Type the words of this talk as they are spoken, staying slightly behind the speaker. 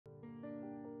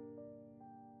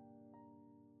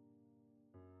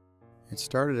It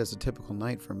started as a typical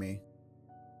night for me,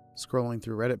 scrolling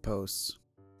through Reddit posts,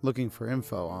 looking for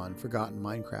info on forgotten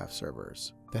Minecraft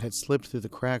servers that had slipped through the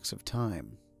cracks of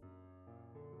time.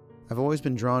 I've always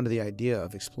been drawn to the idea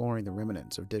of exploring the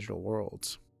remnants of digital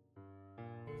worlds.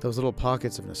 Those little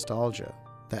pockets of nostalgia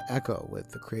that echo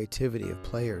with the creativity of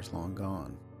players long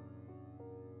gone.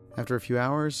 After a few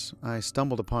hours, I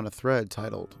stumbled upon a thread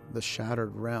titled The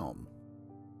Shattered Realm.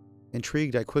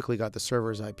 Intrigued, I quickly got the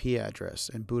server's IP address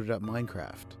and booted up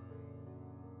Minecraft.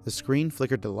 The screen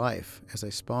flickered to life as I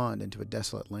spawned into a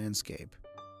desolate landscape.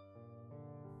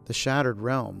 The Shattered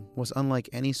Realm was unlike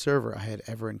any server I had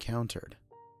ever encountered.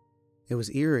 It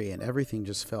was eerie and everything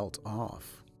just felt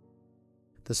off.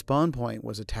 The spawn point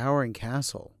was a towering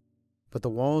castle, but the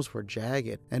walls were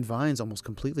jagged and vines almost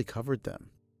completely covered them.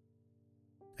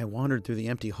 I wandered through the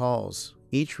empty halls,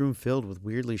 each room filled with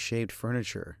weirdly shaped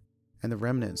furniture and the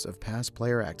remnants of past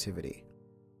player activity.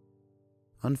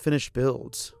 Unfinished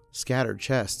builds, scattered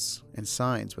chests, and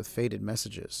signs with faded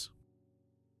messages.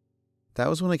 That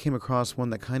was when I came across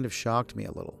one that kind of shocked me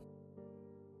a little.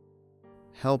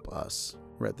 "Help us,"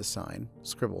 read the sign,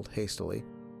 scribbled hastily.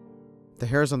 The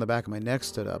hairs on the back of my neck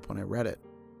stood up when I read it.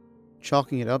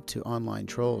 Chalking it up to online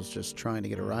trolls just trying to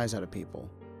get a rise out of people,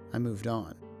 I moved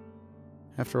on.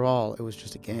 After all, it was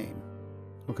just a game.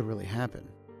 What could really happen?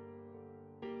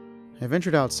 I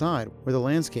ventured outside, where the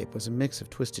landscape was a mix of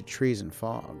twisted trees and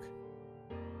fog.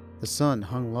 The sun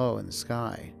hung low in the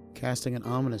sky, casting an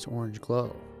ominous orange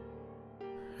glow.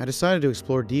 I decided to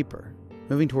explore deeper,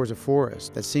 moving towards a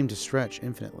forest that seemed to stretch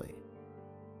infinitely.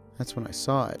 That's when I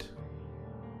saw it.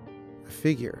 A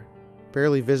figure,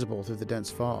 barely visible through the dense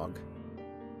fog.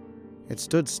 It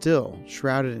stood still,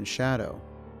 shrouded in shadow.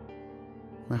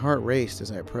 My heart raced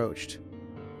as I approached,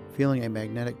 feeling a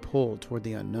magnetic pull toward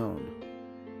the unknown.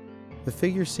 The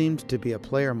figure seemed to be a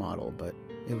player model, but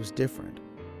it was different.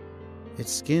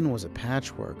 Its skin was a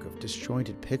patchwork of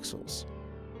disjointed pixels,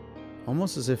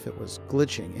 almost as if it was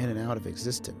glitching in and out of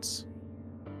existence.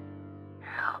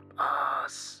 "Help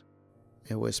us,"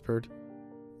 it whispered,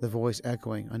 the voice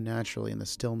echoing unnaturally in the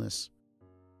stillness.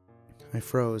 I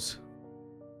froze.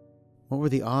 What were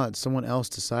the odds someone else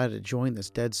decided to join this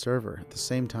dead server at the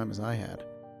same time as I had?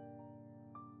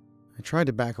 I tried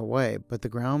to back away, but the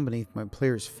ground beneath my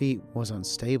player's feet was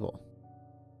unstable,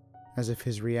 as if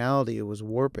his reality was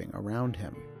warping around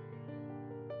him.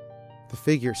 The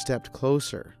figure stepped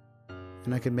closer,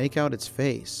 and I could make out its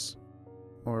face,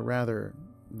 or rather,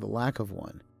 the lack of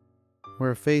one.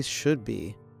 Where a face should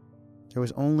be, there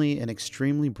was only an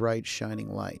extremely bright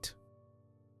shining light.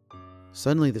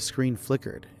 Suddenly the screen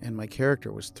flickered, and my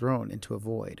character was thrown into a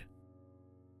void.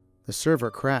 The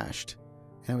server crashed,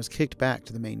 and I was kicked back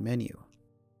to the main menu.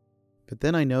 But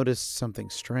then I noticed something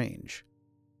strange.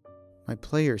 My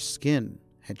player's skin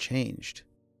had changed.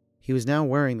 He was now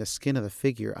wearing the skin of the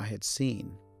figure I had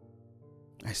seen.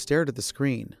 I stared at the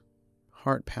screen,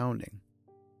 heart pounding.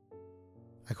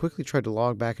 I quickly tried to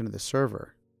log back into the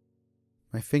server,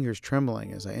 my fingers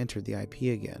trembling as I entered the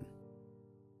IP again.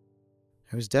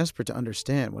 I was desperate to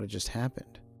understand what had just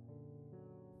happened.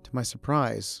 To my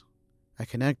surprise, I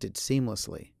connected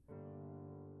seamlessly.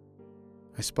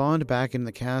 I spawned back in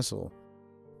the castle,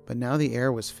 but now the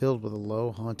air was filled with a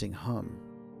low, haunting hum.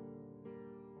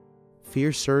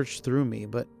 Fear surged through me,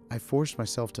 but I forced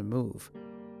myself to move,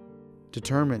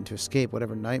 determined to escape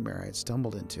whatever nightmare I had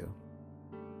stumbled into.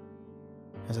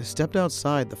 As I stepped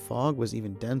outside, the fog was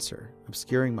even denser,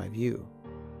 obscuring my view.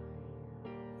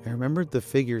 I remembered the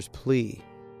figure's plea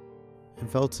and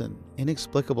felt an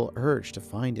inexplicable urge to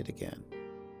find it again.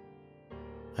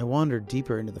 I wandered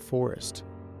deeper into the forest,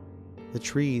 the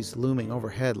trees looming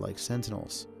overhead like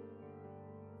sentinels.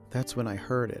 That's when I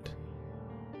heard it.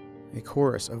 A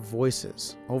chorus of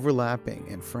voices, overlapping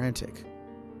and frantic,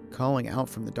 calling out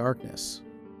from the darkness.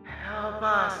 "Help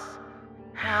us!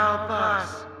 Help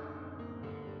us!"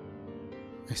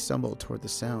 I stumbled toward the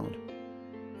sound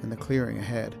and the clearing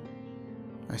ahead.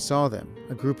 I saw them,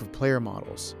 a group of player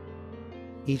models,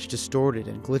 each distorted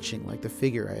and glitching like the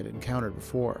figure I had encountered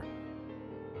before.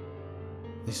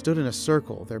 They stood in a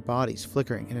circle, their bodies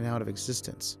flickering in and out of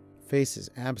existence, faces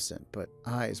absent but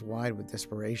eyes wide with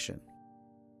desperation.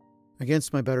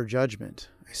 Against my better judgment,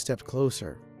 I stepped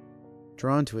closer,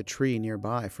 drawn to a tree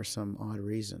nearby for some odd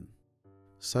reason.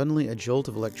 Suddenly, a jolt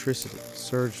of electricity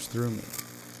surged through me.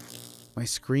 My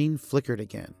screen flickered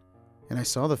again, and I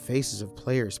saw the faces of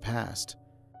players past.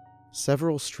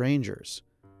 Several strangers,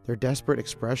 their desperate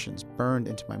expressions burned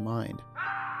into my mind.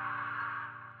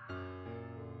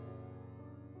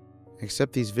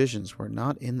 Except these visions were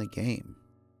not in the game.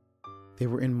 They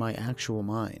were in my actual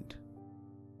mind.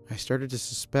 I started to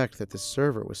suspect that this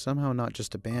server was somehow not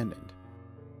just abandoned,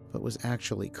 but was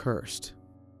actually cursed.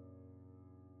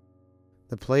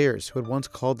 The players who had once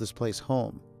called this place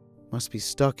home must be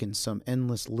stuck in some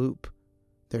endless loop,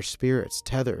 their spirits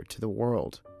tethered to the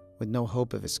world with no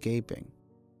hope of escaping.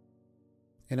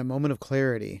 In a moment of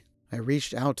clarity, I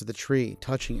reached out to the tree,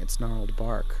 touching its gnarled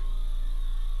bark.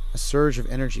 A surge of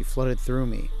energy flooded through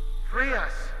me. Free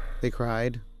us! They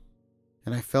cried,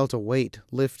 and I felt a weight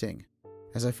lifting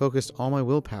as I focused all my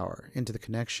willpower into the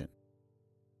connection.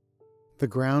 The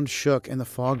ground shook and the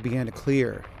fog began to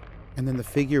clear, and then the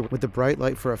figure with the bright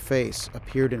light for a face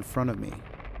appeared in front of me.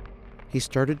 He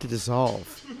started to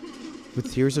dissolve,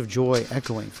 with tears of joy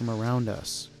echoing from around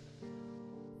us.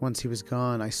 Once he was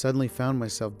gone, I suddenly found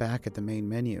myself back at the main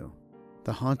menu,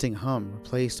 the haunting hum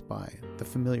replaced by the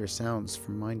familiar sounds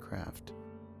from Minecraft.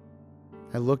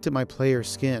 I looked at my player's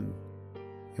skin.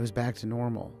 It was back to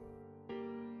normal.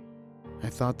 I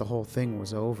thought the whole thing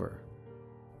was over,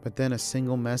 but then a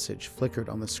single message flickered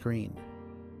on the screen.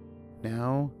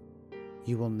 Now,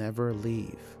 you will never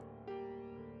leave.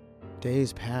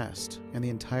 Days passed, and the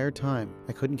entire time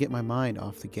I couldn't get my mind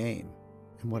off the game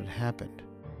and what had happened.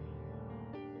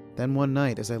 Then one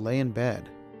night, as I lay in bed,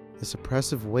 this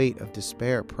oppressive weight of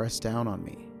despair pressed down on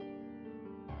me.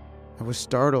 I was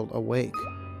startled awake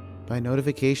by a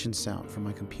notification sound from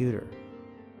my computer.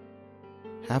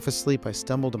 Half asleep, I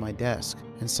stumbled to my desk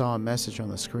and saw a message on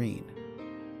the screen.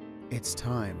 It's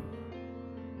time.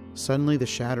 Suddenly, the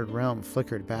shattered realm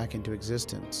flickered back into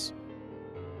existence.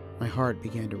 My heart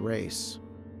began to race.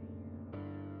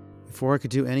 Before I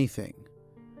could do anything,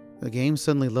 the game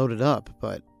suddenly loaded up,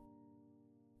 but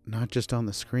not just on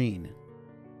the screen.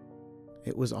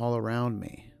 It was all around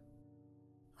me.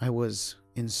 I was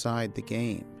inside the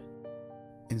game,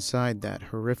 inside that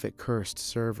horrific cursed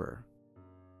server.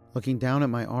 Looking down at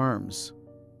my arms,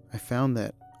 I found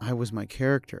that I was my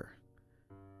character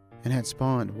and had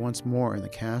spawned once more in the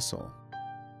castle.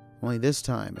 Only this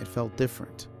time it felt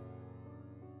different.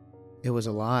 It was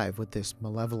alive with this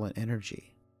malevolent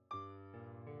energy.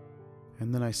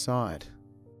 And then I saw it,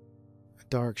 a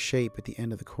dark shape at the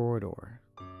end of the corridor,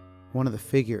 one of the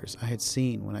figures I had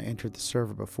seen when I entered the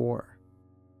server before,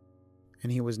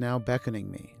 and he was now beckoning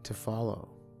me to follow.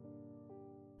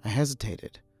 I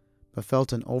hesitated, but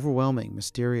felt an overwhelming,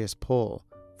 mysterious pull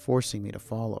forcing me to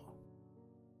follow.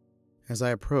 As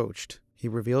I approached, he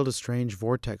revealed a strange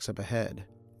vortex up ahead,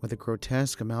 with a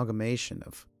grotesque amalgamation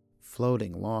of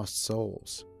floating lost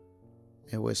souls.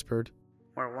 It whispered,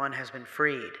 Where one has been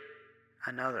freed,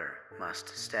 another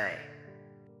must stay.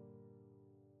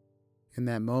 In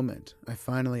that moment, I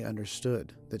finally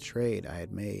understood the trade I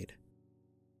had made,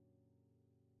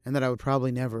 and that I would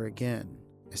probably never again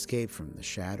escape from the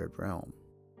shattered realm.